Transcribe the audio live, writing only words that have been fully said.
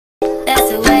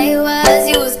say was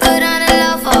you was good on the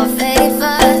low for a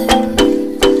favor.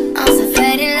 I'm so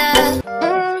faded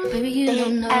love. Baby, you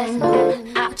don't know what you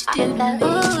do to me.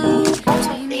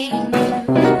 Between me and you,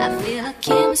 I feel like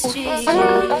chemistry.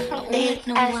 Don't let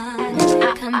no one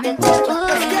come into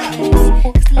place.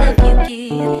 'Cause love you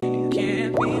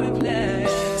give can't be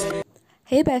replaced.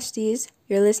 Hey besties,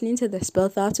 you're listening to the Spill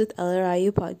Thoughts with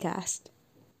LRIU podcast.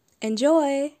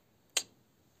 Enjoy!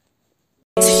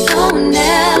 Someone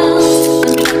else,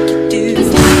 do if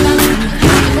I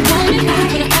want it, I'm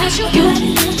gonna ask you.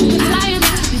 I am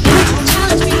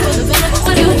challenge me for the better.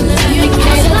 What do you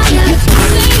care like that?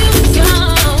 Say you go,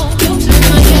 turn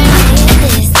my game.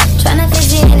 Tryna fit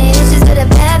you in it, it's just with a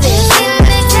bad bitch. You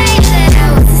didn't say that I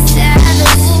was a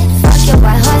savage. Fuck your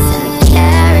white horse and the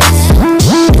carriage.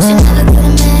 You never could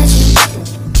imagine.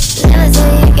 Never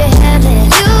thought you could have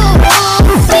it. You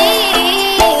won't see.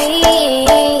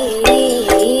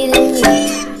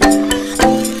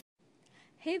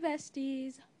 Hey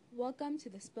besties, welcome to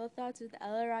the Spill Thoughts with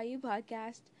LRIU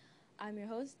podcast. I'm your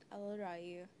host,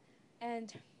 LRIU,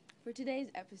 and for today's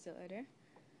episode,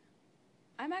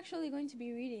 I'm actually going to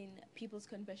be reading people's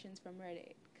confessions from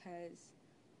Reddit, because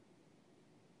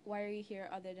why are you here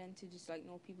other than to just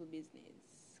know people's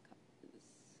business? 'Cause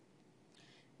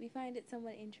we find it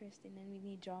somewhat interesting and we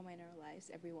need drama in our lives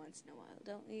every once in a while,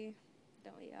 don't we?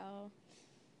 Don't we all?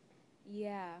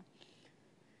 Yeah.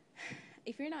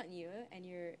 If you're not new and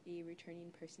you're a returning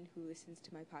person who listens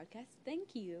to my podcast,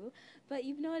 thank you. But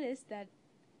you've noticed that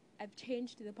I've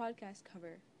changed the podcast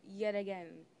cover yet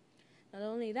again. Not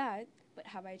only that, but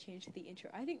have I changed the intro?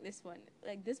 I think this one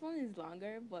is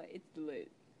longer, but it's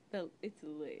lit. It's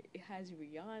lit. It has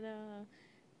Rihanna,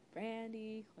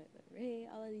 Brandy, Coyle Ray,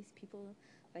 all of these people.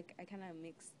 I kind of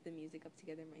mixed the music up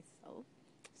together myself.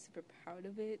 Super proud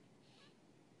of it.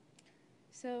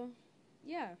 So,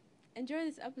 yeah. Enjoy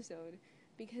this episode,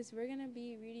 because we're gonna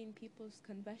be reading people's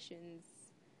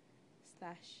confessions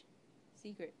 /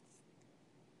 secrets.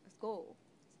 Let's go.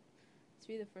 Let's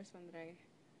read the first one that I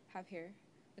have here.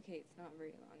 Okay, it's not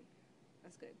very long.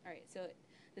 That's good. Alright, so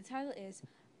the title is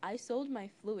I Sold My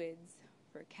Fluids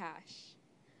for Cash.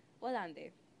 What on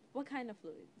they? What kind of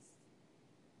fluids?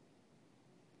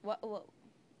 What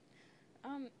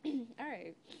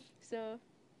alright. So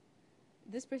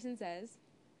this person says,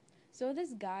 so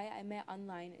this guy I met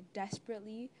online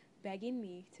desperately begging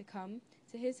me to come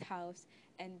to his house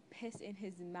and piss in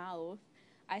his mouth.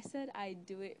 I said I'd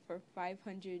do it for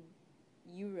 500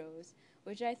 euros,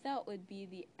 which I thought would be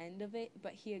the end of it,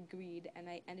 but he agreed and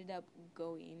I ended up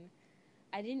going.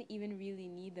 I didn't even really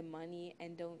need the money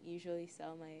and don't usually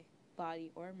sell my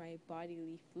body or my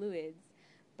bodily fluids,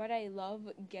 but I love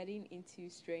getting into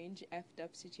strange effed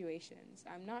up situations.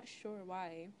 I'm not sure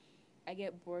why. I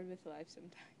get bored with life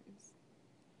sometimes.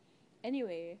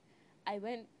 Anyway, I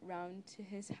went round to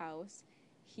his house.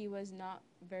 He was not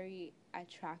very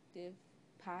attractive,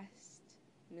 past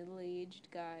middle-aged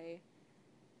guy,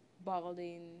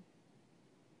 balding.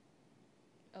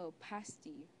 Oh,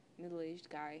 pasty middle-aged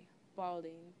guy,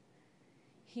 balding.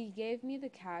 He gave me the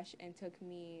cash and took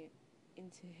me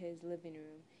into his living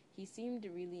room. He seemed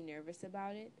really nervous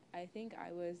about it. I think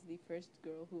I was the first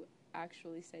girl who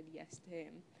actually said yes to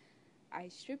him. I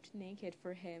stripped naked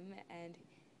for him and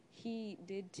he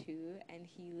did too, and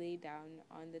he lay down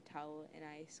on the towel and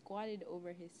I squatted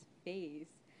over his face.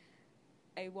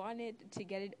 I wanted to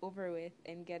get it over with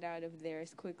and get out of there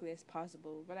as quickly as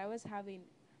possible, but I was having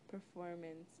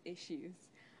performance issues.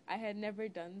 I had never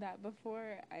done that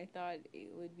before. I thought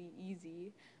it would be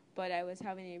easy, but I was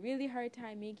having a really hard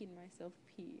time making myself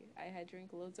pee. I had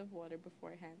drank loads of water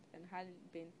beforehand and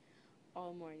hadn't been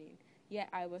all morning. Yet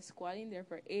I was squatting there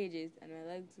for ages and my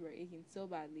legs were aching so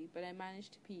badly, but I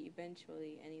managed to pee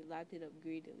eventually and he lapped it up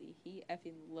greedily. He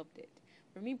effing loved it.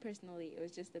 For me personally, it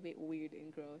was just a bit weird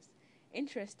and gross.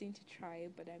 Interesting to try,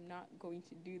 but I'm not going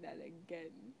to do that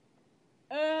again.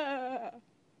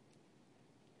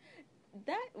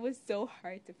 That was so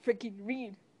hard to freaking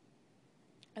read.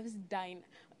 I was dying.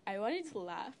 I wanted to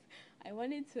laugh. I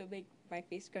wanted to make my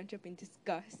face scrunch up in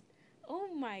disgust. Oh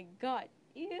my god.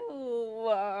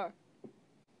 Ew.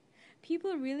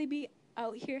 People really be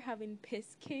out here having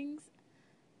piss kings?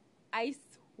 I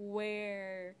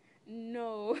swear.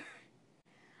 No.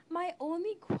 My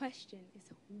only question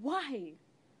is why?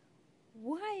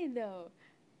 Why though?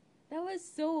 That was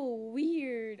so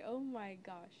weird. Oh my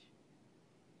gosh.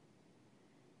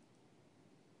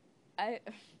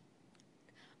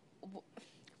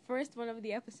 First one of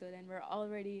the episode and we're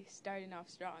already starting off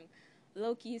strong.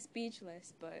 Low-key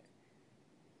speechless, but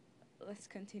let's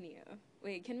continue.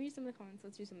 Wait, can we read some of the comments?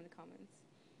 Let's read some of the comments.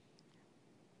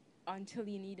 Until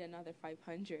you need another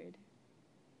 500.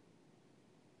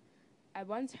 I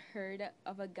once heard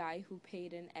of a guy who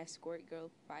paid an escort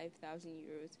girl 5,000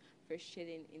 euros for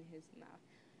shitting in his mouth.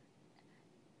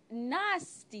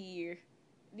 Nasty!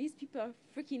 These people are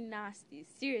freaking nasty.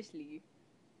 Seriously.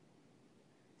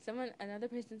 Another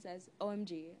person says,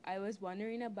 OMG, I was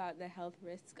wondering about the health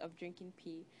risk of drinking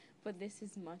pee, but this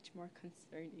is much more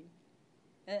concerning.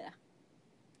 Ugh.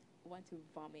 I want to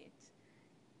vomit.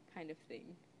 Kind of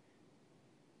thing.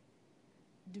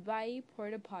 Dubai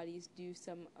porta potties do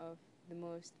some of the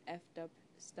most effed up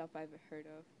stuff I've heard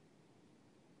of.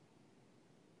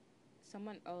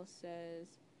 Someone else says,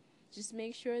 just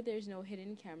make sure there's no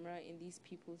hidden camera in these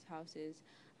people's houses.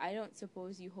 I don't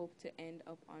suppose you hope to end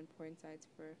up on porn sites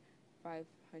for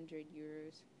 500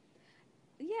 euros.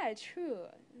 Yeah, true.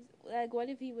 Like, what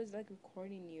if he was, like,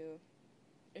 recording you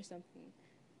or something?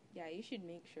 Yeah, you should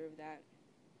make sure of that.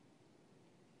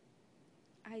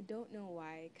 I don't know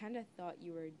why. I kind of thought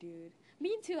you were a dude.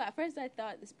 Me too. At first, I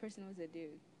thought this person was a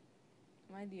dude.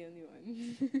 Am I the only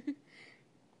one?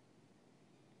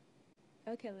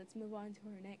 Okay, let's move on to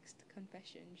our next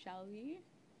confession, shall we?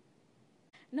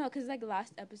 No, because, like,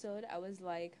 last episode, I was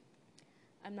like,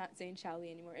 I'm not saying shall we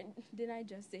anymore. And didn't I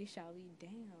just say shall we?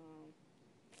 Damn.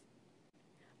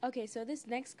 Okay, so this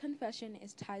next confession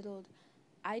is titled,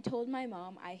 I told my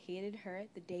mom I hated her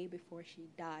the day before she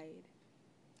died.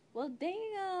 Well,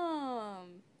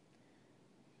 damn.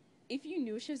 If you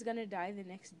knew she was gonna die the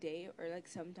next day or, like,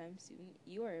 sometime soon,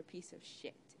 you are a piece of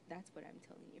shit. That's what I'm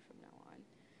telling you from now on.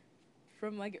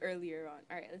 From, like, earlier on.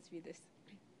 Alright, let's read this.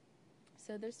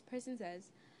 So this person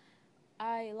says,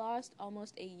 I lost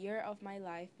almost a year of my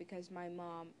life because my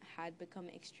mom had become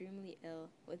extremely ill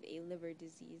with a liver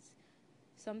disease.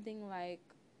 Something like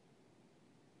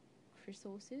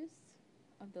cirrhosis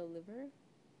of the liver.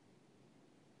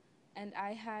 And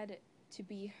I had to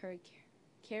be her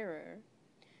carer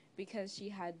because she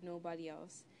had nobody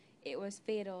else. It was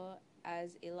fatal,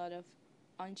 as a lot of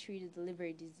untreated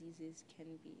liver diseases can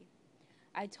be.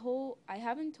 I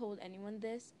haven't told anyone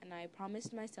this, and I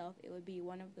promised myself it would be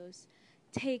one of those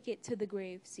take it to the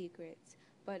grave secrets,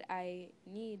 but I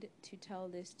need to tell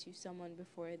this to someone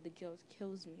before the guilt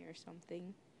kills me or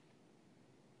something.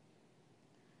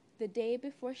 The day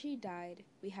before she died,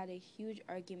 we had a huge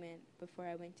argument before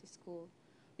I went to school.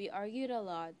 We argued a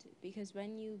lot because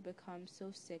when you become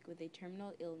so sick with a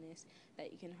terminal illness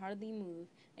that you can hardly move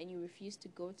and you refuse to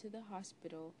go to the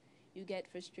hospital, you get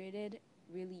frustrated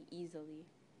really easily.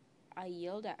 I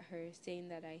yelled at her, saying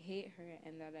that I hate her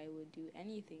and that I would do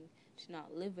anything to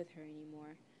not live with her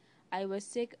anymore. I was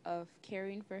sick of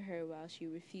caring for her while she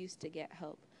refused to get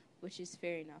help, which is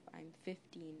fair enough. I'm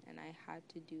 15 and I had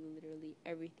to do literally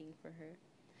everything for her.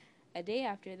 A day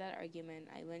after that argument,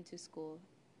 I went to school,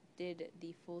 did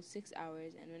the full 6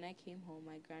 hours, and when I came home,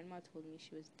 my grandma told me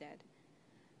she was dead.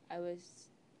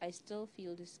 I still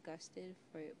feel disgusted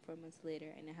for 4 months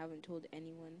later, and I haven't told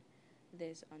anyone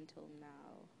this until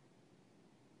now.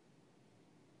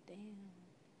 Damn.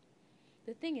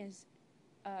 The thing is,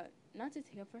 not to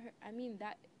take up for her, I mean,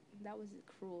 that was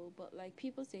cruel, but, like,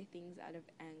 people say things out of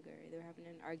anger. They're having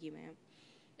an argument.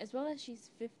 As well as she's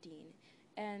 15.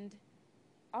 And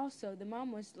also, the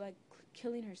mom was, like,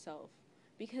 killing herself.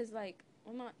 Because, like,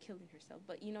 well, not killing herself,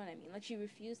 but you know what I mean. Like, she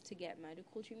refused to get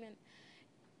medical treatment.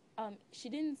 She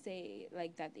didn't say,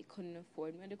 like, that they couldn't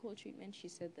afford medical treatment. She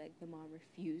said, like, the mom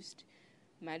refused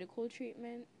medical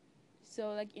treatment.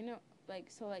 So, like, you know, like,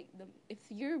 so, like, if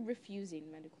you're refusing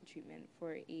medical treatment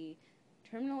for a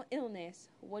terminal illness,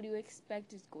 what do you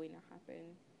expect is going to happen?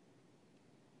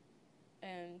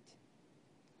 And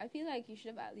I feel like you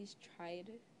should have at least tried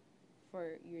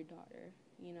for your daughter,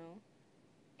 you know?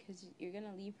 Because you're going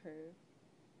to leave her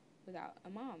without a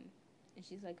mom. And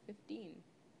she's, like, 15.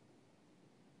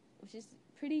 Which is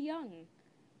pretty young.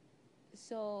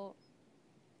 So,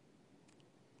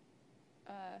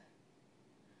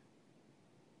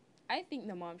 I think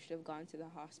the mom should have gone to the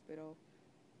hospital.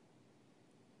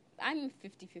 I'm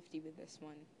 50-50 with this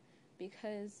one.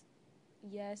 Because,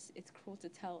 yes, it's cruel to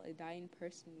tell a dying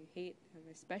person you hate them,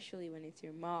 especially when it's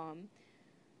your mom.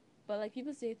 But, like,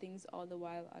 people say things all the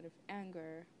while out of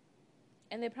anger.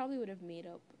 And they probably would have made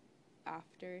up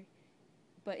after.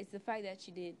 But it's the fact that she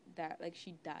did that, like,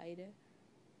 she died.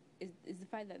 Is the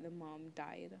fact that the mom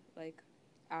died, like,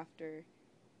 after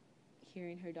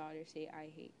hearing her daughter say, I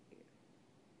hate you.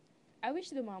 I wish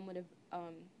the mom would have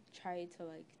tried to,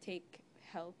 like, take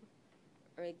help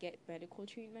or get medical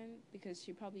treatment, because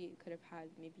she probably could have had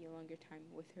maybe a longer time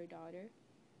with her daughter.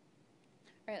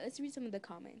 Alright, let's read some of the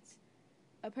comments.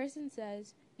 A person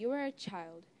says, you are a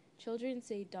child. Children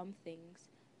say dumb things,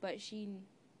 but she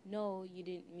know you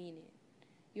didn't mean it.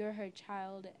 You're her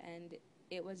child, and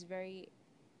it was very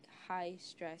high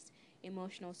stress,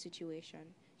 emotional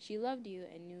situation. She loved you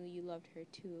and knew you loved her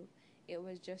too. It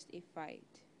was just a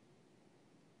fight.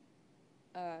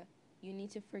 You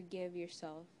need to forgive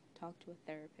yourself. Talk to a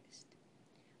therapist.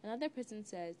 Another person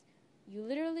says, you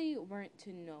literally weren't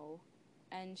to know,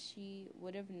 and she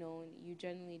would have known you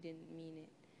genuinely didn't mean it.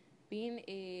 Being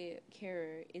a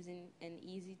carer isn't an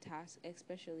easy task,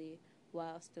 especially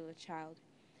while still a child.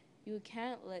 You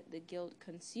can't let the guilt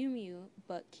consume you,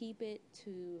 but keeping it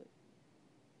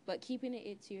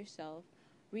to yourself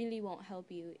really won't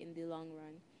help you in the long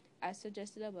run. As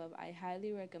suggested above, I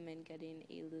highly recommend getting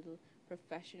a little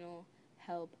professional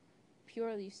help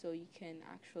purely so you can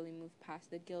actually move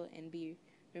past the guilt and be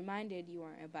reminded you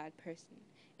aren't a bad person.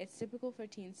 It's typical for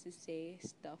teens to say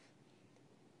stuff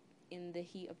in the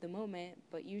heat of the moment,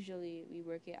 but usually we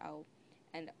work it out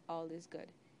and all is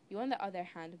good. You, on the other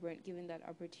hand, weren't given that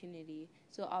opportunity,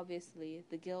 so obviously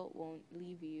the guilt won't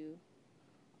leave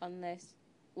unless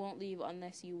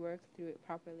you work through it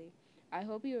properly. I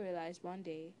hope you realize one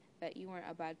day that you weren't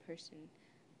a bad person.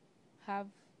 Have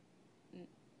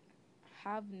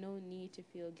no need to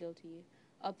feel guilty.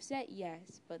 Upset,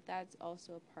 yes, but that's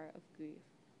also a part of grief.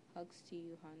 Hugs to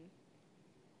you, hun.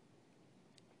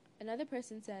 Another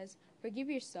person says, forgive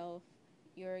yourself.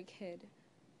 You're a kid.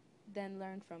 Then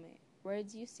learn from it.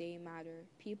 Words you say matter.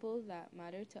 People that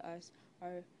matter to us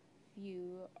are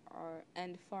few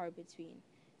and far between.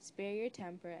 Spare your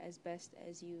temper as best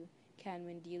as you can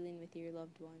when dealing with your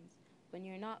loved ones. When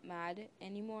you're not mad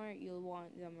anymore, you'll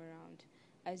want them around.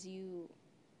 As you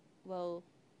well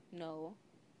know,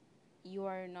 you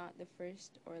are not the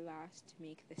first or last to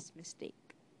make this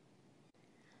mistake.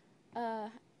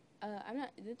 I'm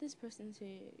not. Did this person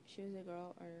say she was a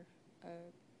girl or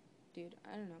a dude?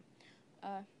 I don't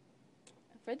know.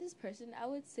 For this person, I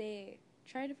would say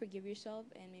try to forgive yourself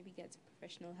and maybe get some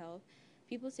professional help.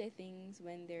 People say things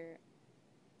when they're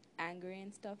angry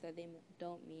and stuff that they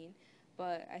don't mean,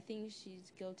 but I think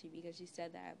she's guilty because she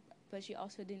said that. But she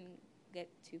also didn't get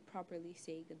to properly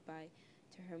say goodbye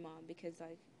to her mom because,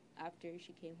 like, after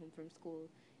she came home from school,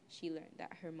 she learned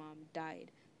that her mom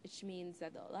died, which means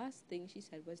that the last thing she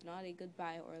said was not a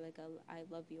goodbye or like a I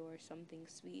love you or something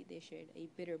sweet. They shared a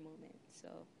bitter moment. So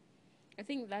I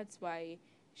think that's why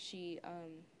she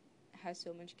has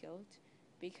so much guilt,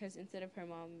 because instead of her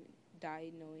mom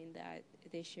died knowing that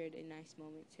they shared a nice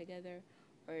moment together,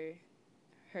 or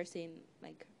her saying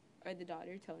like, or the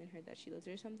daughter telling her that she loves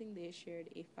her or something, they shared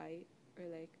a fight or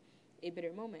like a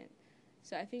bitter moment.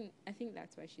 So I think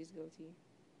that's why she's guilty.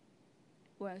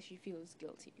 Well, she feels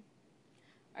guilty.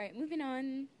 All right, moving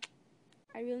on.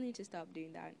 I really need to stop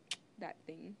doing that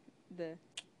thing, the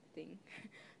thing.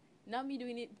 Not me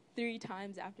doing it 3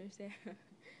 times after saying.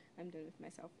 I'm done with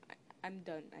myself. I'm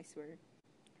done, I swear.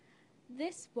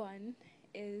 This one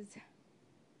is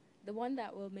the one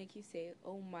that will make you say,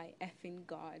 oh my effing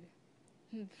god.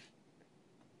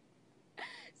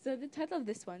 So the title of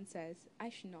this one says, I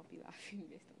should not be laughing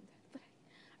based on that. But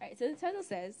alright, so the title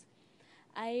says,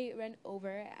 I ran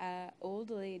over an old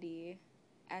lady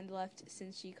and left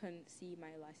since she couldn't see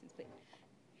my license plate.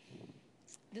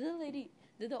 Did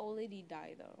the old lady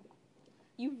die though?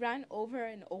 You ran over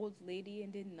an old lady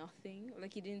and did nothing?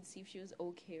 Like you didn't see if she was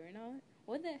okay or not?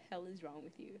 What the hell is wrong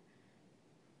with you?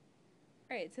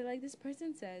 Alright, so like this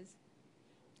person says,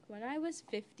 when I was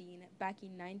 15, back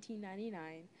in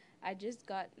 1999, I just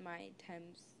got my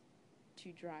Thames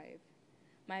to drive.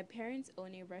 My parents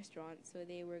own a restaurant, so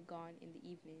they were gone in the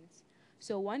evenings.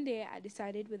 So one day I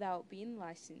decided without being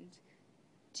licensed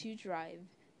to drive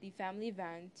the family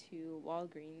van to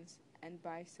Walgreens and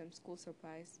buy some school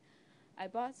supplies. I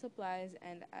bought supplies,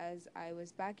 and as I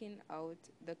was backing out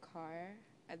the car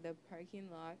at the parking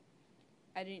lot,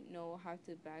 I didn't know how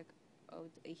to back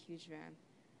out a huge van.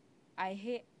 I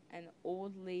hit an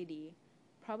old lady,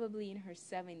 probably in her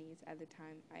 70s at the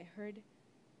time. I heard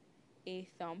a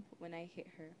thump when I hit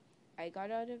her. I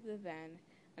got out of the van,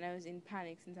 and I was in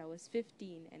panic since I was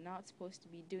 15 and not supposed to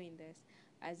be doing this,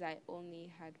 as I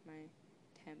only had my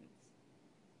Thames.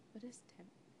 What is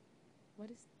Thames? What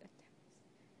is a Thames?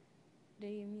 Do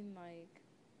you mean like,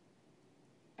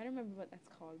 I don't remember what that's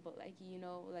called, but like, you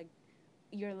know, like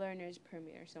your learner's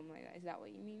permit or something like that. Is that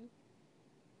what you mean?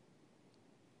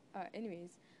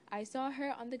 Anyways, I saw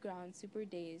her on the ground, super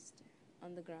dazed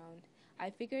on the ground. I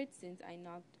figured since I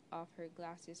knocked off her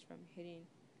glasses from hitting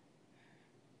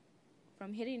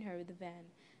her with the van,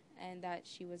 and that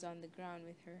she was on the ground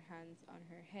with her hands on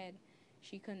her head,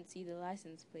 she couldn't see the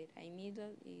license plate. I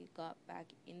immediately got back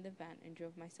in the van and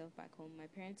drove myself back home. My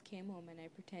parents came home and I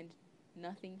pretended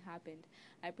nothing happened.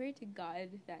 I prayed to God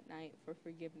that night for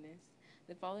forgiveness.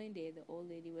 The following day, the old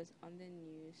lady was on the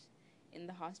news in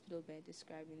the hospital bed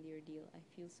describing the ordeal. I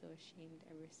feel so ashamed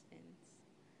ever since.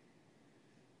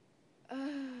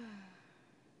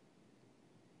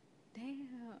 Damn.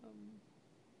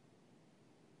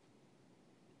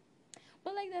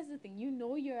 But like that's the thing, you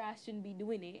know your ass shouldn't be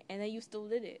doing it, and then you still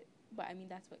did it. But I mean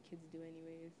that's what kids do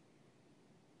anyways.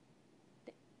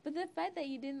 But the fact that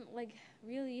you didn't like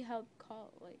really help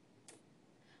call like,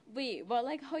 wait, but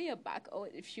like how you back out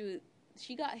if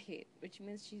she got hit, which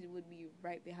means she would be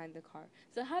right behind the car.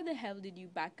 So how the hell did you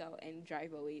back out and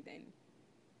drive away then?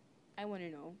 I want to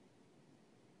know.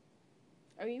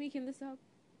 Are you making this up?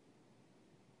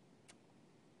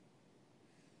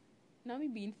 Not me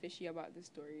being fishy about the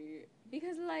story,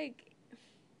 because like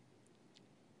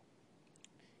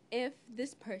if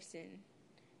this person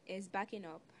is backing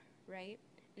up, right,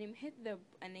 and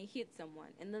they hit someone,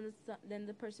 and then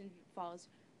the person falls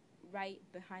right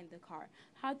behind the car,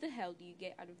 how the hell do you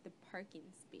get out of the parking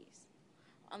space?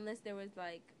 Unless there was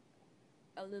like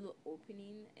a little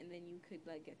opening and then you could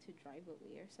like get to drive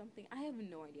away or something. I have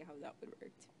no idea how that would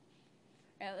work.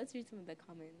 Alright, let's read some of the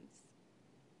comments.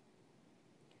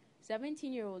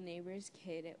 17-year-old neighbor's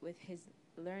kid with his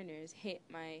learners hit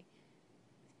my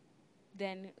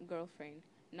then girlfriend,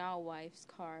 now wife's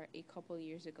car a couple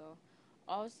years ago,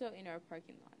 also in our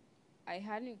parking lot. I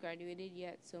hadn't graduated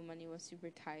yet, so money was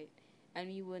super tight, and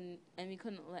we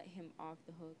couldn't let him off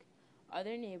the hook.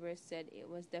 Other neighbors said it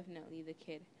was definitely the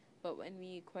kid, but when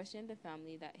we questioned the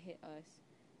family that hit us,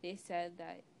 they said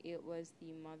that it was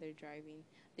the mother driving.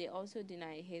 They also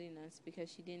denied hitting us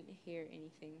because she didn't hear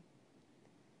anything.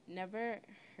 Never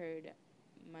heard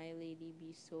my lady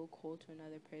be so cold to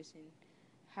another person.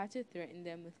 Had to threaten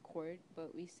them with court,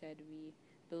 but we said we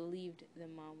believed the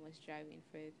mom was driving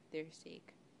for their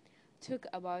sake. Took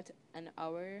about an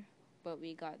hour, but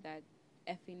we got that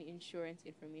effing insurance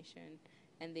information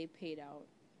and they paid out.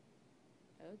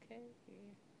 Okay.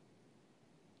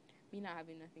 Me not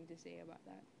having nothing to say about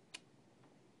that.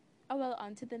 Oh well,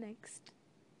 on to the next.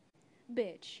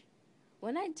 Bitch,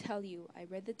 when I tell you I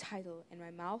read the title in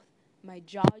my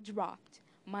jaw dropped.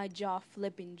 My jaw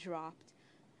flipping dropped.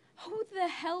 Who the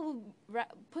hell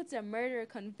puts a murder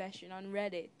confession on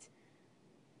Reddit?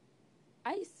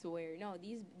 I swear, no,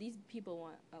 these people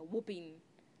want a whooping,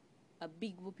 a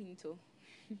big whooping too.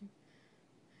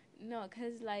 No,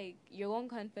 cause like you're gonna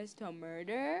confess to a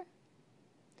murder.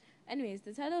 Anyways,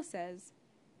 the title says,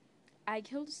 "I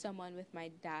killed someone with my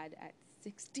dad at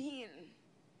 16."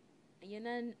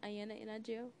 Ayana in a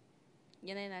jail.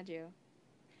 Yana in a jail.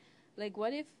 Like,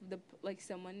 what if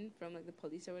someone from like the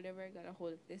police or whatever got a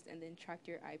hold of this and then tracked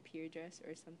your IP address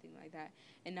or something like that,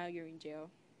 and now you're in jail?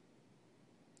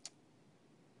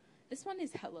 This one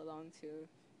is hella long too,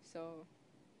 so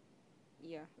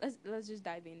yeah, let's just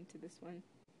dive into this one.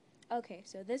 Okay,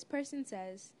 so this person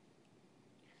says,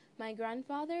 my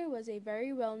grandfather was a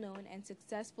very well-known and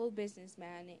successful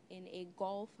businessman in a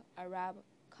Gulf Arab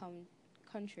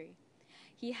country.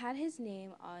 He had his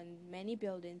name on many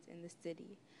buildings in the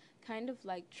city, kind of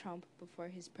like Trump before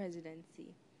his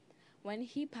presidency. When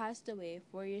he passed away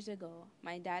 4 years ago,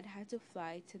 my dad had to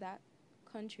fly to that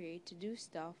country to do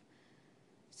stuff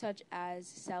such as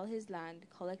sell his land,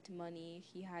 collect money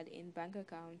he had in bank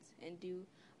accounts, and do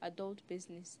adult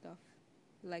business stuff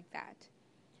like that.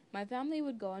 My family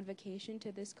would go on vacation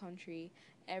to this country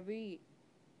every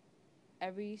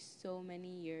so many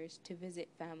years to visit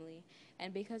family,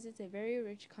 and because it's a very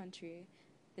rich country,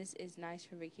 this is nice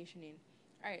for vacationing.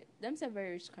 Alright, them's a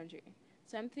very rich country.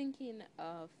 So I'm thinking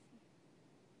of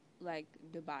like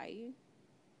Dubai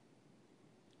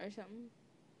or something.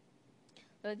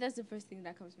 But that's the first thing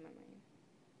that comes to my mind.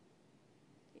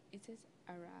 It says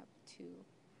Arab too.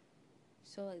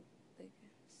 So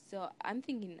so I'm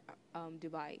thinking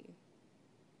Dubai.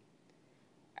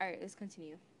 Alright, let's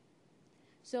continue.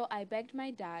 So I begged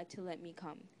my dad to let me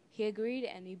come. He agreed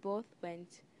and we both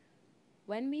went.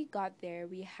 When we got there,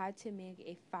 we had to make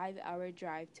a 5-hour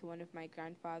drive to one of my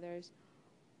grandfather's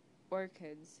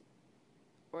orchards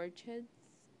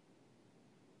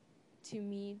to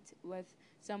meet with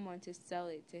someone to sell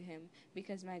it to him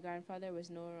because my grandfather was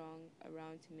no longer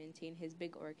around to maintain his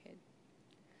big orchard.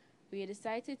 We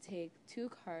decided to take 2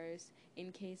 cars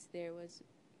in case there was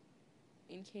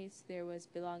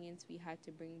belongings we had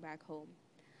to bring back home.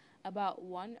 About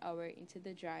 1 hour into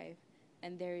the drive,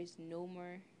 and there is no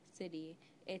more city.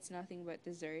 It's nothing but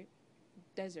desert.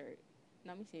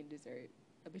 Not me saying dessert.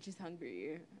 A bitch is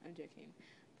hungry. I'm joking.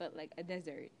 But like a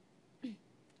desert.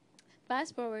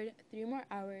 Fast forward 3 more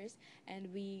hours, and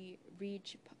we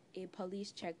reach a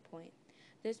police checkpoint.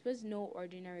 This was no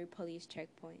ordinary police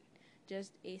checkpoint,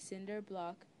 just a cinder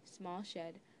block small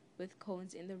shed with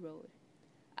cones in the road.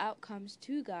 Out comes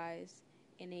two guys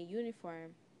in a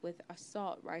uniform with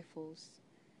assault rifles.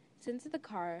 Since the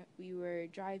car we were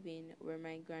driving were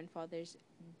my grandfather's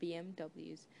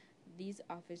BMWs, these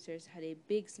officers had a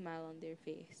big smile on their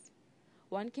face.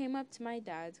 One came up to my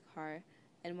dad's car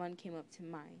and one came up to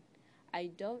mine. I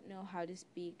don't know how to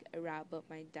speak Arab, but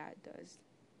my dad does.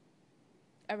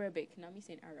 Arabic, not me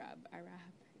saying Arab.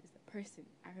 Arab is the person.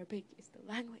 Arabic is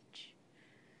the language.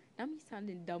 Not me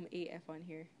sounding dumb AF on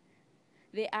here.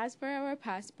 They asked for our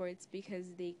passports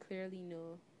because they clearly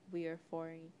know we are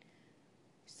foreign.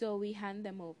 So we hand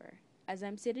them over. As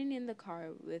I'm sitting in the car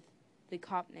with the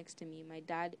cop next to me, my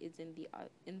dad is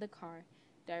in the car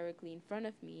directly in front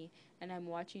of me, and I'm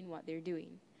watching what they're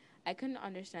doing. I couldn't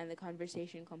understand the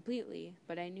conversation completely,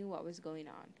 but I knew what was going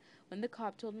on. When the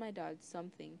cop told my dad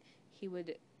something, he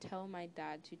would tell my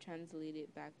dad to translate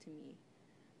it back to me.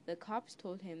 The cops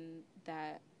told him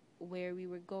that where we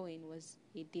were going was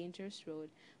a dangerous road,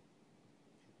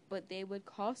 but they would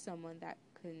call someone that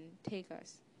can take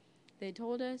us. They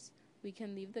told us we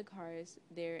can leave the cars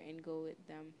there and go with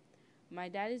them. My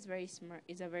dad is a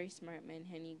very smart man,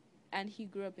 and he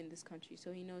grew up in this country,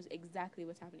 so he knows exactly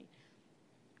what's happening.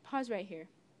 Pause right here.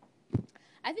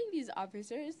 I think these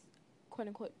officers, quote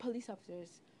unquote police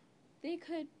officers, they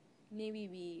could maybe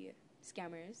be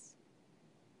scammers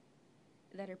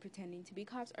that are pretending to be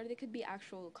cops, or they could be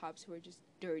actual cops who are just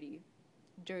dirty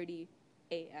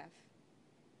AF,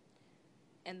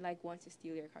 and like want to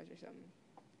steal your cars or something.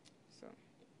 So,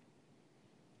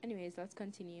 anyways, let's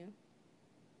continue.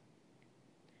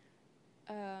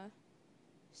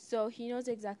 So he knows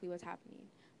exactly what's happening.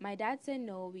 My dad said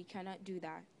no, we cannot do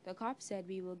that. The cop said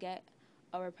we will get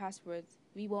our passports.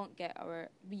 We will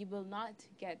not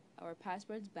get our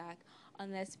passports back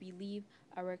unless we leave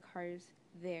our cars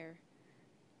there.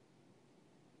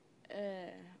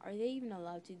 Are they even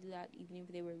allowed to do that, even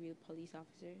if they were real police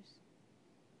officers?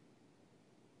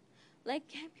 Like,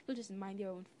 can't people just mind their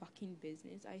own fucking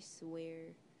business? I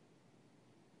swear.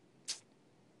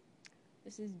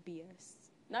 This is BS.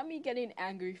 Not me getting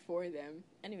angry for them.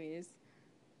 Anyways,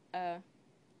 the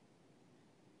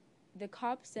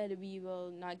cop said we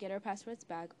will not get our passports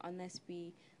back unless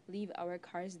we leave our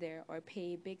cars there or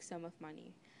pay a big sum of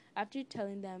money. After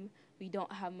telling them we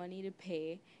don't have money to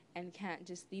pay and can't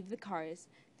just leave the cars,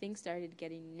 things started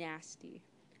getting nasty.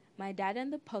 My dad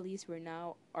and the police were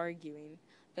now arguing.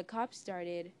 The cop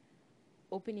started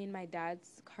opening my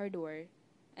dad's car door,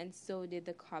 and so did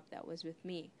the cop that was with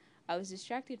me. I was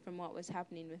distracted from what was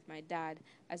happening with my dad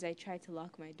as I tried to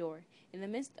lock my door. In the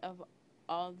midst of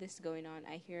all this going on,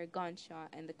 I hear a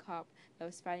gunshot, and the cop that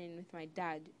was fighting with my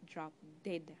dad dropped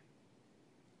dead.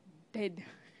 Dead.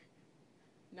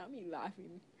 Not me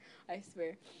laughing, I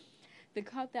swear. The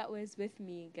cop that was with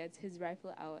me gets his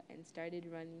rifle out and started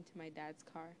running to my dad's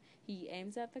car. He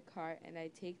aims at the car, and I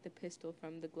take the pistol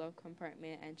from the glove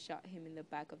compartment and shot him in the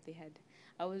back of the head.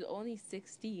 I was only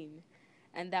 16,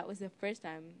 and that was the first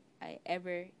time I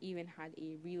ever even had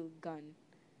a real gun.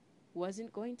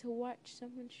 Wasn't going to watch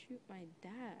someone shoot my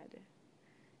dad.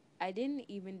 I didn't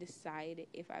even decide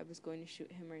if I was going to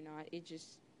shoot him or not.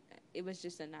 It was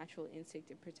just a natural instinct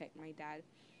to protect my dad.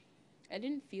 I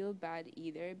didn't feel bad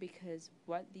either, because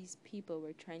what these people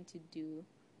were trying to do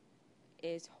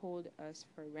is hold us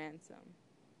for ransom.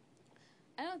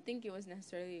 I don't think it was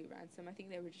necessarily ransom. I think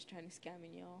they were just trying to scam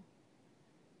y'all.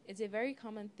 It's a very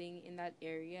common thing in that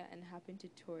area and happen to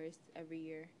tourists every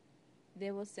year.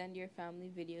 They will send your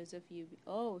family videos of you.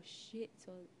 Oh shit,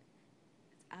 so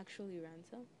it's actually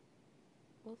ransom?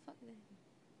 Well, fuck them.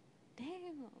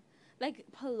 Damn. Like,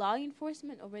 law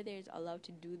enforcement over there is allowed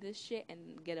to do this shit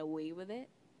and get away with it.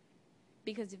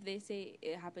 Because if they say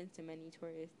it happens to many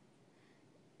tourists,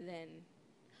 then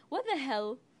what the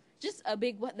hell? Just a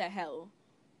big what the hell?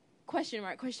 Question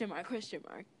mark, question mark, question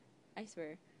mark. I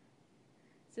swear.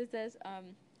 So it says,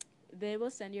 they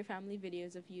will send your family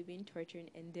videos of you being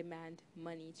tortured and demand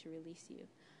money to release you.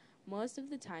 Most of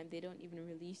the time, they don't even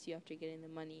release you after getting the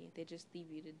money. They just leave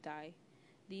you to die.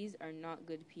 These are not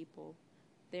good people.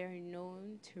 They are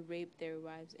known to rape their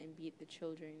wives and beat the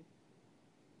children.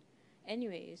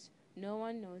 Anyways, no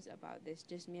one knows about this,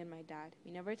 just me and my dad.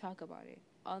 We never talk about it.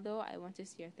 Although I want to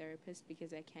see a therapist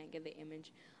because I can't get the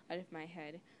image out of my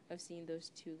head of seeing those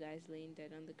two guys laying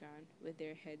dead on the ground with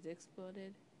their heads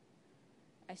exploded.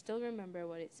 I still remember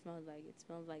what it smelled like. It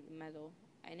smelled like metal.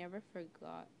 I never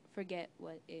forget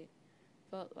what it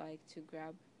felt like to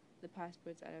grab the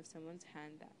passports out of someone's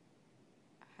hand that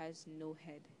has no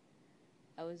head.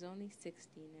 I was only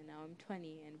 16 and now I'm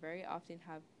 20 and very often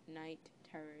have night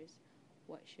terrors.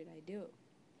 What should I do?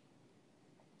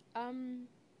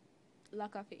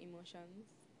 Lack of emotions.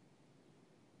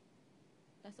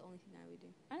 That's the only thing I would do.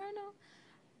 I don't know.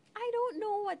 I don't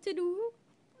know what to do.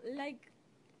 Like,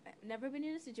 I've never been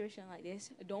in a situation like this.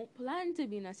 I don't plan to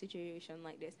be in a situation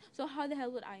like this. So how the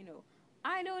hell would I know?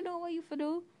 I don't know what you for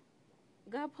do.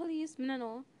 Got police, me no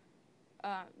know.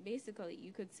 Basically,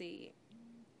 you could say,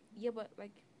 yeah, but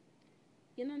like,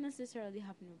 you don't necessarily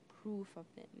have no proof of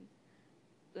them,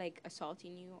 like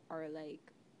assaulting you or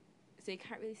like, so you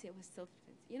can't really say it was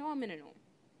self-defense. You know what I'm gonna know.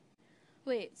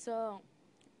 Wait, so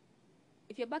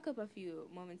if you back up a few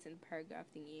moments in the paragraph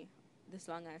thingy, this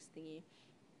long ass thingy,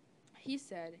 he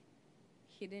said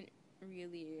he didn't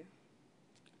really.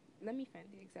 Let me find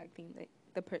the exact thing that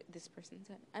this person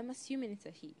said. I'm assuming it's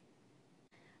a he.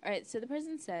 All right, so the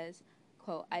person says,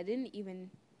 "quote I didn't even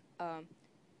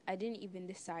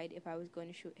decide if I was going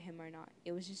to shoot him or not.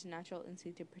 It was just a natural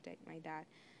instinct to protect my dad.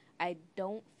 I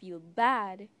don't feel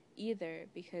bad either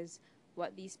because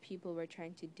what these people were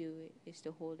trying to do is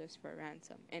to hold us for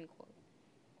ransom." End quote.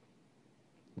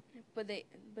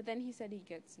 But then he said he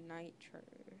gets night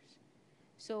terrors.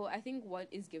 So I think what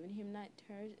is giving him night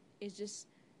terrors is just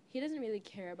he doesn't really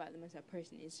care about them as a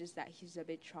person. It's just that he's a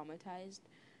bit traumatized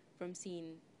from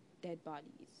seeing dead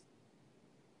bodies.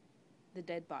 The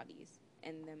dead bodies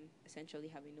and them essentially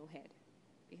having no head.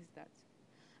 Because that's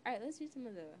alright, let's read some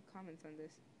of the comments on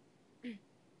this.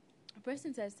 A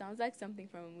person says, "Sounds like something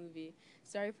from a movie.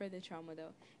 Sorry for the trauma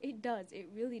though." It does. It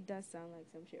really does sound like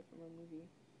some shit from a movie.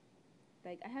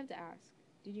 Like, I have to ask,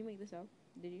 did you make this up?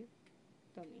 Did you?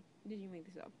 Tell me. Did you make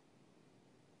this up?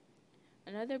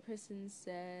 Another person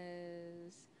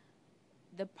says,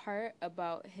 the part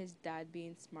about his dad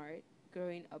being smart,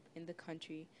 growing up in the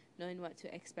country, knowing what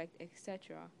to expect,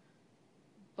 etc.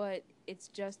 But it's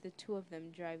just the two of them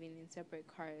driving in separate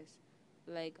cars.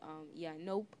 Like, yeah,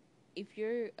 nope. If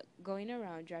you're going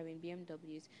around driving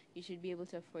BMWs, you should be able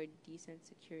to afford decent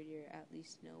security or at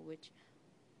least know which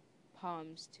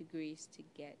palms to grease to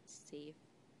get safe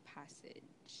passage.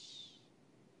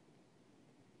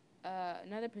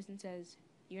 Another person says,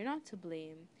 "You're not to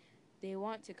blame. They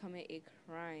want to commit a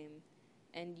crime,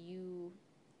 and you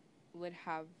would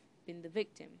have been the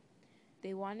victim.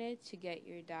 They wanted to get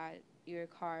your dad, your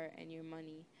car, and your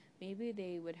money. Maybe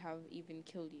they would have even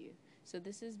killed you. So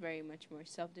this is very much more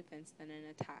self-defense than an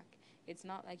attack. It's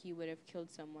not like you would have killed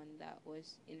someone that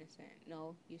was innocent.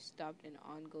 No, you stopped an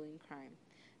ongoing crime.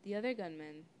 The other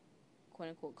gunman,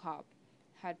 quote-unquote cop,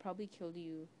 had probably killed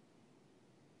you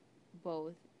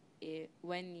both if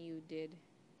you did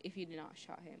not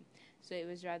shot him. So it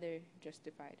was rather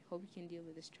justified. Hope you can deal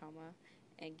with this trauma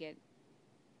and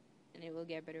it will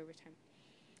get better over time."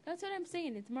 That's what I'm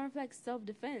saying. It's more of like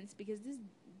self-defense because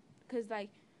like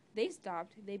they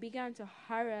stopped. They began to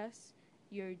harass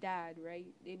your dad,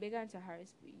 right? They began to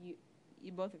harass you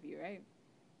both of you, right?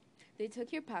 They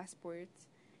took your passports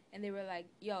and they were like,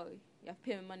 "Yo, you have to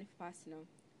pay me money for passing them,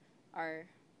 or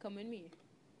come with me."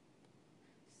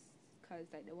 Cause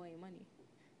like they want your money.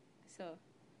 So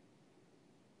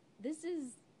this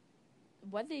is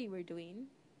what they were doing.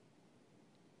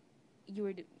 You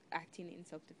were acting in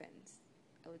self-defense,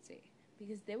 I would say,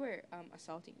 because they were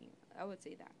assaulting you. I would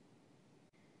say that.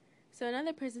 So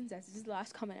another person says, this is the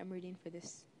last comment I'm reading for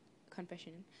this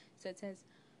confession. So it says,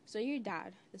 "So your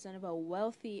dad, the son of a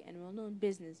wealthy and well-known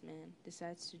businessman,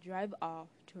 decides to drive off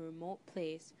to a remote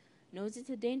place, knows it's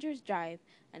a dangerous drive,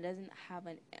 and doesn't have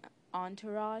an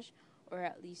entourage, or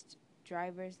at least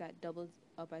drivers that double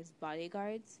up as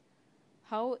bodyguards.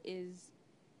 How is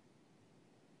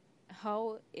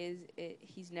it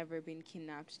he's never been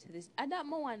kidnapped to this?" At that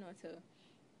moment, not to.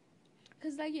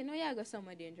 Because, like, you go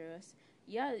somewhere dangerous.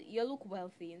 Yeah, you look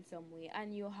wealthy in some way,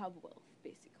 and you have wealth,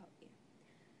 basically.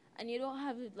 And you don't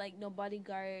have, like, no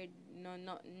bodyguard, no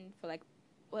nothing for, like,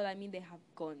 well, I mean, they have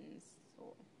guns,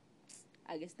 so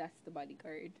I guess that's the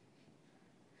bodyguard.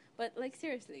 But, like,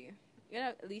 seriously,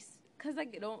 at least, because,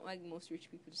 like, you don't, like, most rich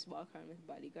people just walk around with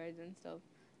bodyguards and stuff.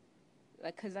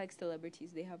 Like, because, like,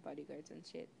 celebrities, they have bodyguards and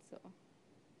shit, so.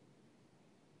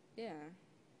 Yeah.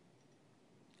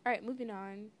 Alright, moving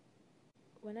on.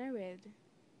 When I read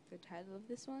the title of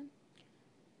this one,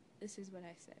 this is what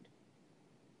I said.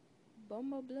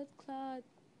 Bomba blood clot.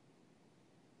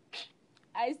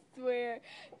 I swear.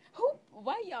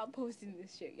 Why y'all posting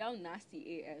this shit? Y'all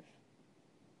nasty AF.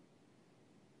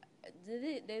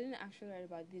 They didn't actually write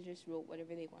about it. They just wrote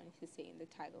whatever they wanted to say in the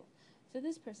title. So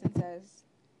this person says,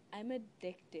 "I'm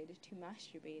addicted to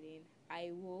masturbating.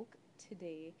 I woke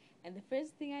today and the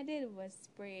first thing I did was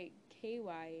spray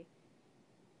KY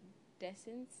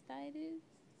desensitized.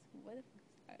 What the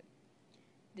fuck is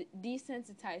that?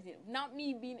 Desensitizing. Not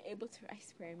me being able to. I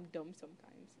swear I'm dumb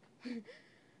sometimes.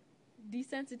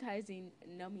 Desensitizing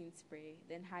numbing spray.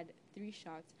 Then had 3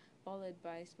 shots. followed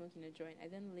by smoking a joint. I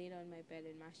then laid on my bed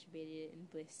and masturbated in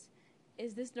bliss.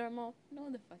 Is this normal? No,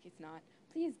 the fuck it's not.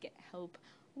 Please get help.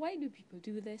 Why do people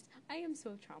do this? I am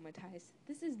so traumatized.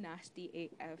 This is nasty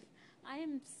AF. I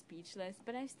am speechless,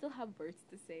 but I still have words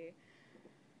to say.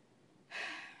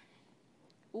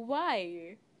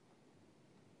 Why?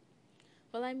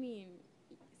 Well, I mean,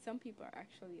 some people are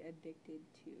actually addicted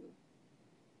to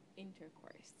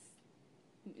intercourse.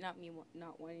 Not me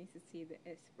not wanting to say the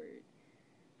S word.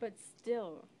 But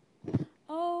still.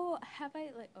 Oh,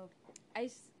 I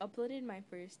uploaded my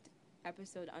first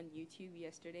episode on YouTube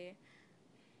yesterday.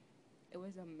 It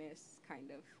was a mess,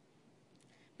 kind of.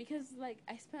 Because, like,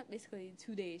 I spent basically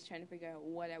 2 days trying to figure out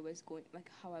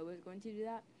how I was going to do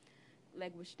that.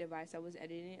 Like, which device I was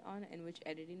editing it on and which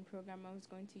editing program I was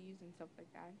going to use and stuff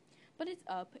like that. But it's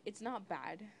up. It's not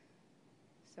bad.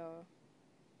 So,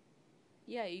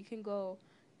 yeah, you can go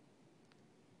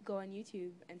on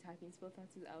YouTube and type in Spill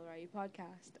Thoughts with Elrai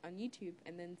podcast on YouTube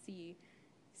and then see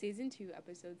season 2,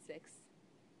 episode 6.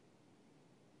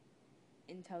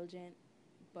 Intelligent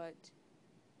but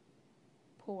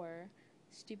poor,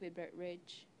 stupid but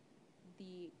rich.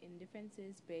 The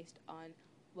indifferences based on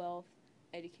wealth,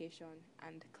 education,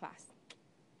 and class.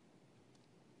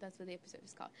 That's what the episode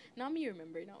is called. Not me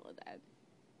remembering all of that.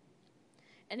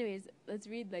 Anyways, let's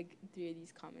read like 3 of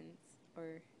these comments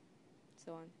or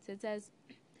so on. So it says,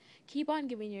 keep on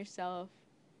giving yourself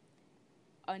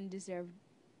undeserved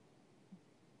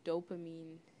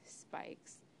dopamine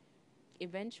spikes.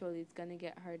 Eventually, it's gonna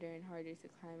get harder and harder to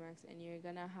climax, and you're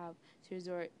gonna have to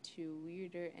resort to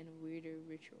weirder and weirder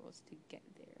rituals to get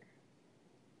there.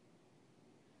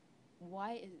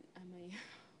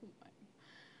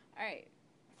 Alright,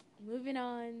 moving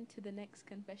on to the next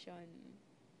confession.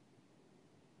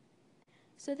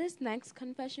 So this next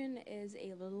confession is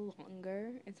a little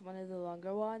longer. It's one of the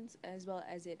longer ones, as well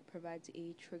as it provides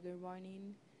a trigger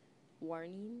warning.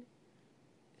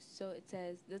 So it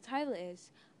says, the title is,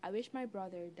 I wish my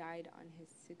brother died on his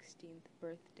 16th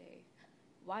birthday.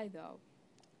 Why though?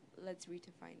 Let's read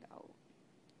to find out.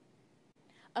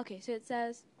 Okay, so it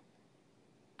says,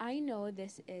 I know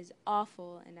this is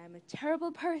awful and I'm a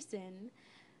terrible person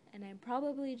and I'm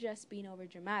probably just being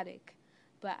overdramatic,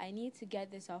 but I need to get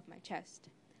this off my chest.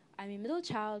 I'm a middle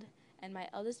child and my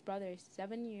eldest brother is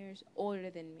 7 years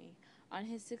older than me. On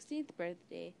his 16th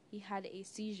birthday, he had a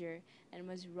seizure and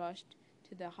was rushed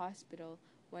to the hospital.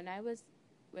 When I was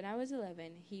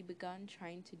 11, he began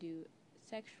trying to do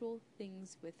sexual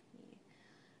things with me.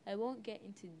 I won't get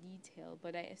into detail,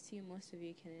 but I assume most of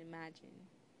you can imagine.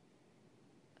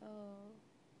 Oh,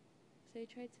 so he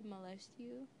tried to molest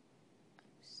you?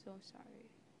 I'm so sorry.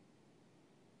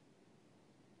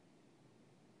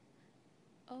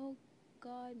 Oh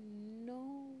God,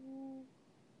 no.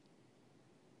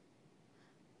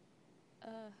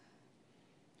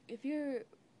 If you're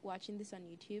watching this on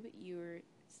YouTube, you're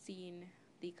seeing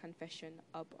the confession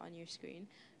up on your screen,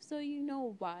 so you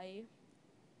know why.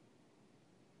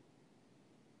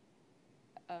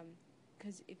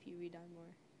 Because if you read on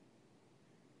more.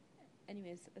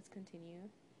 Anyways, let's continue.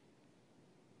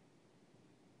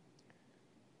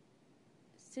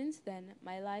 Since then,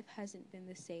 my life hasn't been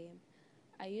the same.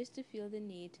 I used to feel the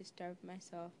need to starve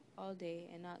myself all day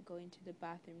and not go into the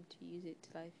bathroom to use it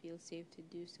till I feel safe to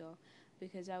do so,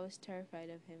 because I was terrified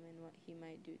of him and what he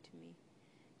might do to me.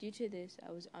 Due to this,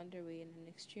 I was underweight and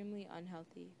extremely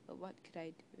unhealthy, but what could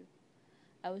I do?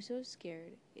 I was so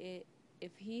scared.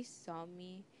 If he saw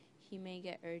me, he may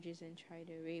get urges and try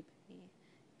to rape me.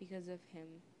 Because of him,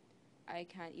 I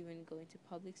can't even go into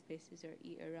public spaces or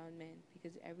eat around men,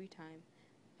 because every time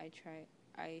I try,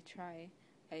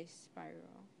 I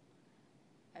spiral.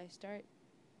 I start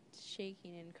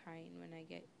shaking and crying when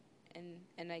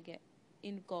I get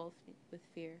engulfed with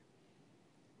fear.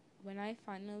 When I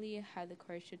finally had the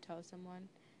courage to tell someone,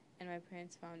 and my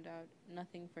parents found out,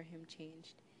 nothing for him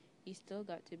changed. He still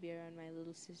got to be around my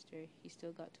little sister. He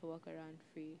still got to walk around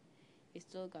free. He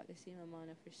still got the same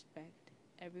amount of respect.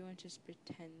 Everyone just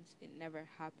pretends it never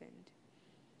happened.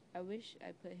 I wish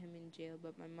I put him in jail,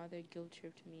 but my mother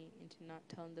guilt-tripped me into not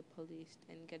telling the police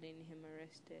and getting him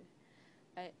arrested.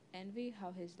 I envy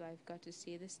how his life got to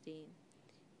see the stain,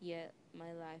 yet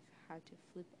my life had to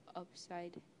flip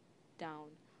upside down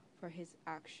for his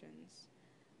actions.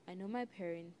 I know my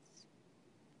parents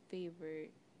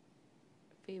favored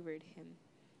him,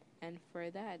 and for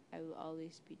that I will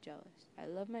always be jealous. I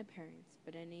love my parents,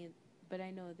 but I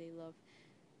know they love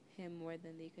him more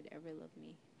than they could ever love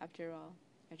me. After all,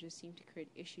 I just seem to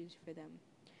create issues for them.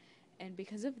 And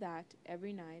because of that,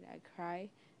 every night I cry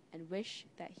and wish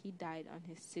that he died on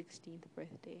his 16th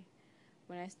birthday,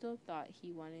 when I still thought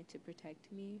he wanted to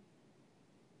protect me.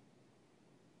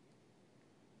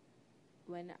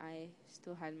 when I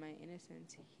still had my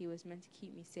innocence. He was meant to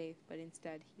keep me safe, but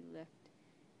instead he left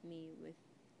me with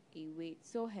a weight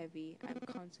so heavy I'm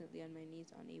constantly on my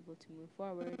knees, unable to move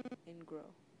forward and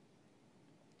grow.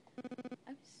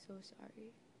 I'm so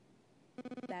sorry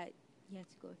that you had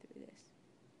to go through this.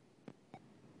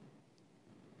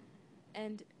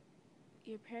 And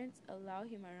your parents allow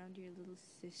him around your little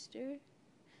sister?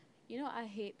 You know, I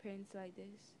hate parents like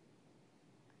this.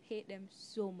 Hate them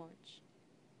so much.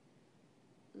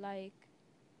 Like,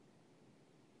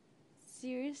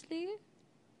 seriously?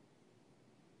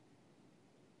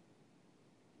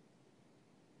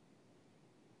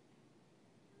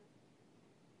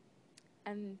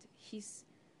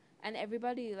 And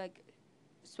everybody like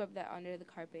swept that under the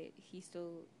carpet. He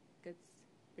still gets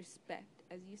respect,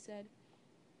 as you said,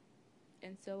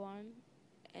 and so on,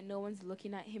 and no one's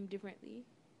looking at him differently.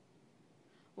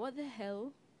 What the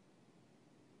hell?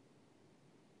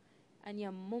 And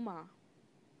your mama,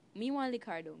 me want lick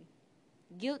her down,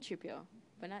 guilt trip you,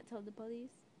 but not tell the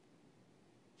police.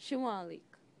 She want lick.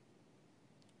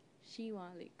 She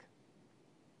want lick.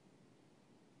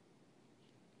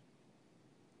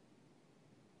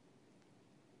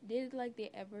 Did like they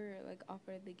ever like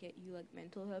offer to get you like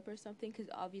mental help or something? Because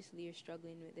obviously you're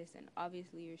struggling with this, and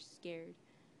obviously you're scared.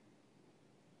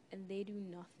 And they do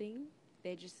nothing.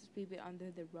 They just sweep it under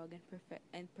the rug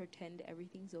and pretend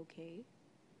everything's okay.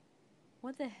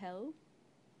 What the hell?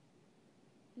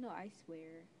 No, I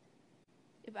swear.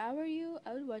 If I were you,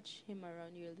 I would watch him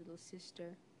around your little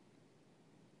sister.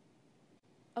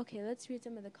 Okay, let's read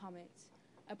some of the comments.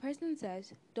 A person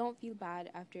says, Don't feel bad.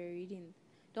 After reading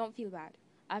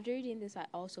this, I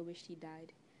also wished he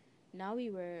died. Now we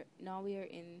are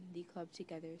in the club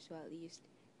together, so at least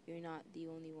you're not the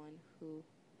only one who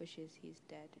wishes he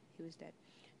was dead.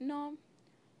 No,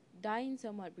 dying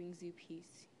somewhat brings you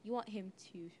peace. You want him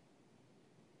to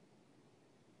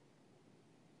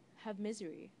have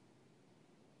misery.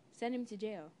 Send him to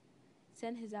jail.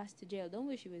 Send his ass to jail. Don't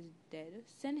wish he was dead.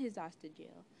 Send his ass to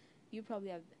jail. You probably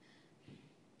have...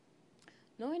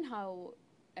 Knowing how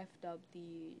effed up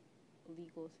the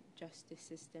legal justice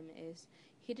system is,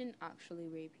 he didn't actually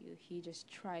rape you. He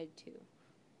just tried to.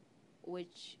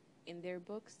 Which, in their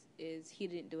books, is he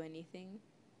didn't do anything.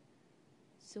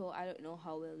 So I don't know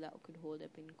how well that could hold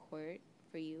up in court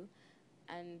for you.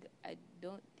 And I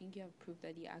don't think you have proof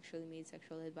that he actually made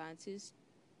sexual advances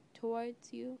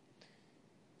towards you.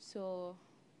 So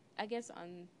I guess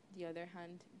on the other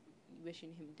hand,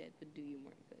 wishing him dead would do you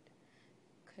more good.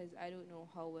 Because I don't know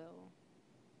how well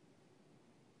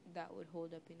that would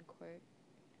hold up in court.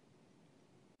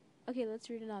 Okay, let's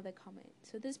read another comment.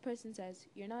 So this person says,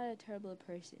 You're not a terrible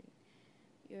person.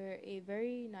 You're a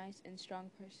very nice and strong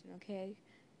person, okay?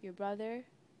 Your brother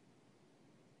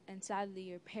and sadly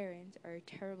your parents are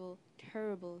terrible,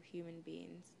 terrible human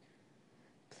beings.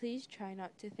 Please try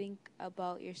not to think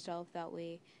about yourself that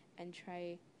way and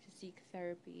try to seek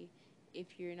therapy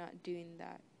if you're not doing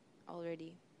that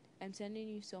already. I'm sending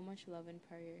you so much love and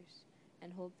prayers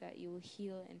and hope that you will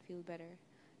heal and feel better.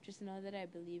 Just know that I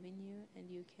believe in you, and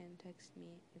you can text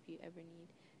me if you ever need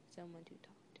someone to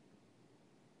talk to.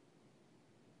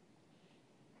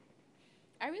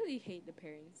 I really hate the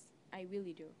parents. I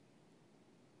really do.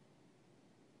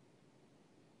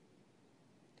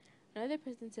 Another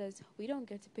person says, We don't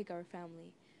get to pick our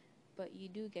family, but you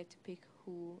do get to pick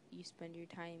who you spend your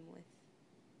time with.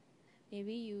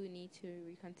 Maybe you need to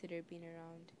reconsider being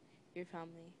around your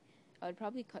family. I would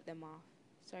probably cut them off.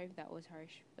 Sorry if that was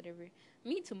harsh. Whatever.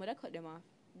 Me too, but I cut them off.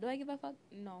 Do I give a fuck?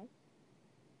 No.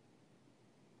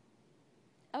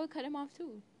 I would cut them off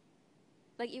too.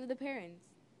 Like, even the parents.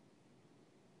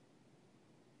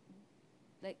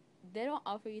 Like, they don't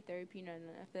offer you therapy, no.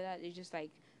 After that, it's just like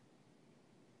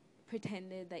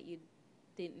pretended that you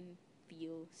didn't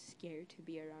feel scared to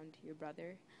be around your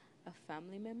brother, a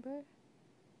family member.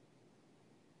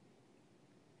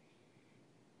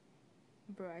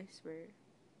 Bro, I swear.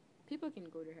 People can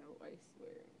go to hell, I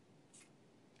swear.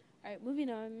 Alright, moving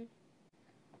on.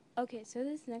 Okay, so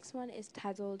this next one is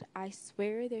titled, I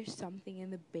Swear There's Something in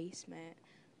the Basement.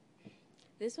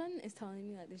 This one is telling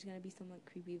me like there's gonna be some like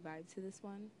creepy vibes to this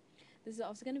one. This is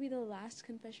also gonna be the last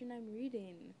confession I'm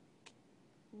reading.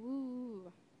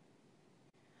 Woo.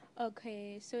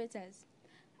 Okay, so it says,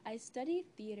 I study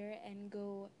theater and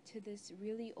go to this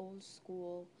really old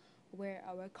school where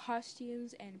our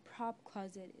costumes and prop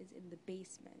closet is in the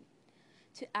basement.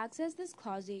 To access this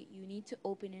closet, you need to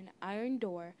open an iron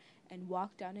door and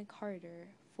walk down a corridor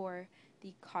for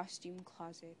the costume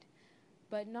closet.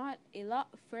 But not a lot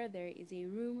further is a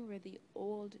room where the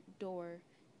old door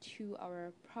to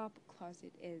our prop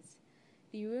closet is.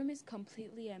 The room is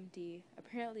completely empty.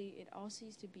 Apparently, it also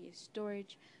used to be a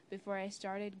storage before I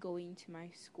started going to my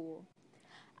school.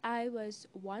 I was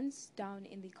once down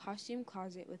in the costume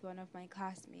closet with one of my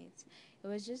classmates. It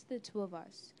was just the two of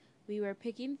us. We were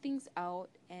picking things out,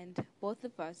 and both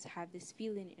of us had this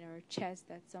feeling in our chest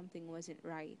that something wasn't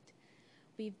right.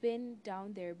 We've been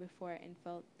down there before and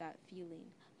felt that feeling,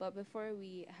 but before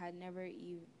we had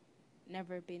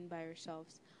never been by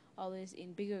ourselves, always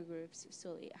in bigger groups,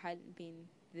 so it hadn't been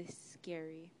this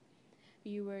scary.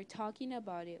 We were talking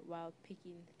about it while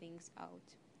picking things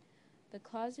out. The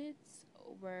closets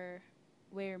where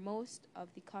most of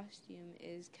the costume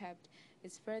is kept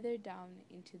is further down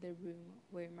into the room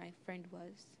where my friend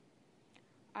was.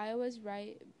 I was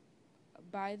right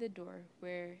by the door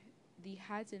where the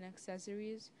hats and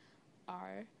accessories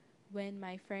are when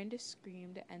my friend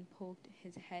screamed and poked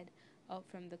his head out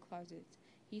from the closet.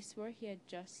 He swore he had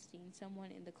just seen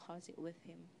someone in the closet with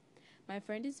him. My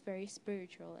friend is very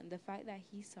spiritual, and the fact that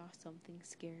he saw something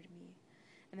scared me.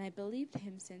 And I believed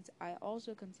him since I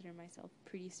also consider myself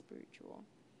pretty spiritual,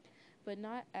 but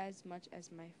not as much as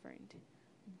my friend.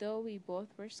 Though we both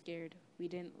were scared, we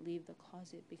didn't leave the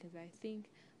closet because I think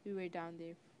we were down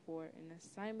there for an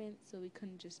assignment, so we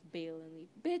couldn't just bail and leave.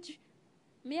 Bitch,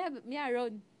 me I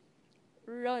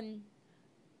run,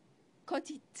 cut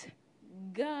it,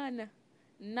 gun,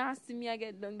 nasty me I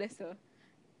get down there so.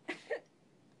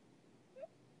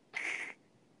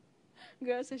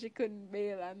 Girl said she couldn't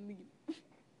bail and leave.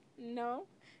 No,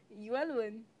 you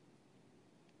alone.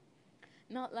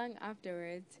 Not long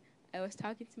afterwards, I was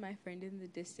talking to my friend in the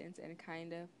distance and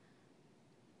kind of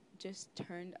just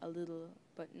turned a little,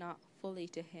 but not fully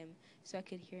to him, so I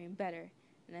could hear him better.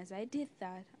 And as I did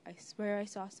that, I swear I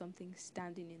saw something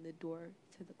standing in the door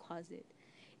to the closet.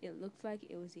 It looked like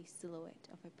it was a silhouette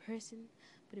of a person,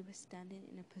 but it was standing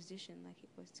in a position like it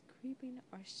was creeping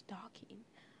or stalking,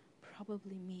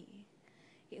 probably me.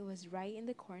 It was right in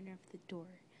the corner of the door,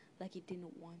 like it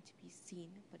didn't want to be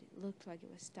seen, but it looked like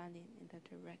it was standing in the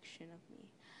direction of me.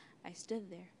 I stood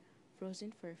there,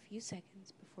 frozen for a few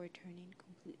seconds before turning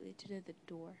completely to the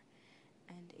door,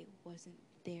 and it wasn't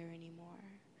there anymore.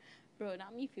 Bro,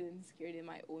 not me feeling scared in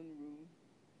my own room.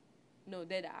 No,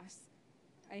 dead ass.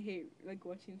 I hate like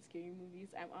watching scary movies.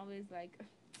 I'm always like,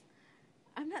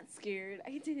 I'm not scared. I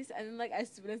can do this. And then like as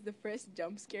soon as the first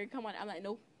jump scare come on, I'm like,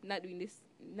 nope, not doing this,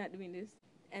 not doing this.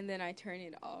 And then I turn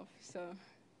it off. So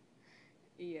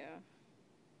yeah.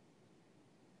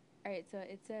 Alright, so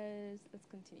it says, let's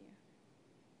continue.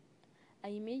 I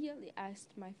immediately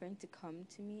asked my friend to come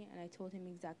to me, and I told him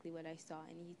exactly what I saw,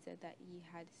 and he said that he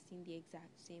had seen the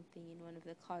exact same thing in one of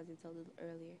the closets a little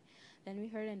earlier. Then we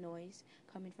heard a noise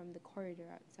coming from the corridor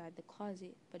outside the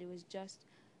closet, but it was just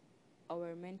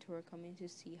our mentor coming to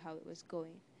see how it was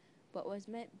going. But was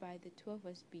meant by the two of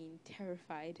us being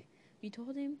terrified. We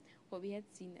told him what we had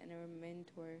seen, and our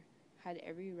mentor had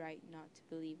every right not to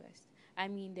believe us. I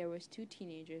mean, there was two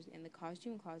teenagers in the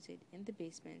costume closet in the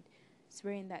basement,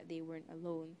 swearing that they weren't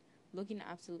alone, looking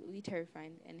absolutely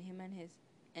terrifying, and him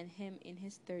in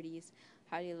his 30s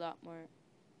had a lot more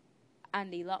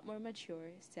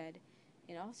mature, said,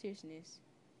 in all seriousness,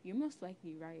 you're most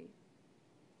likely right.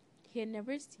 He had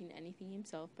never seen anything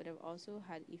himself, but I've also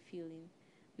had a feeling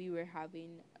we were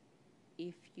having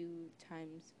a few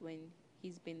times when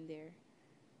he's been there.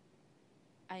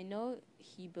 I know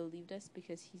he believed us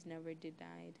because he's never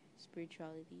denied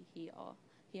spirituality. He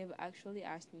have actually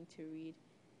asked me to read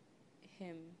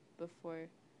him before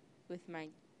with my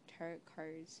tarot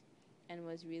cards and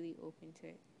was really open to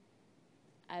it.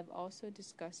 I've also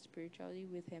discussed spirituality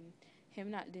with him.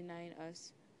 Him not denying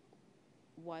us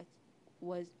was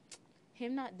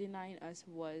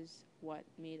what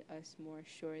made us more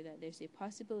sure that there's a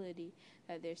possibility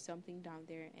that there's something down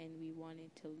there, and we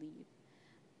wanted to leave.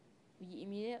 We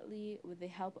immediately, with the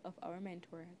help of our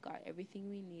mentor, got everything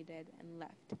we needed and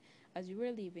left. As we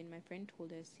were leaving, my friend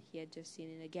told us he had just seen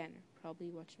it again,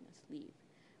 probably watching us leave.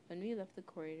 When we left the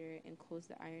corridor and closed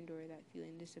the iron door, that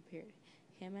feeling disappeared.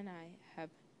 Him and I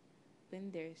have been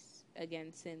there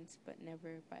again since, but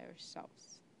never by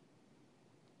ourselves.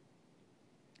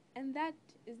 And that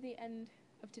is the end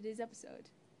of today's episode.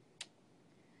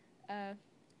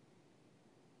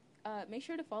 Make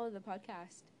sure to follow the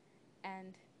podcast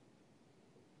and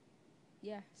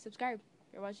yeah, subscribe.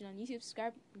 If you're watching on YouTube,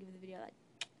 subscribe, give the video a like.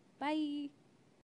 Bye.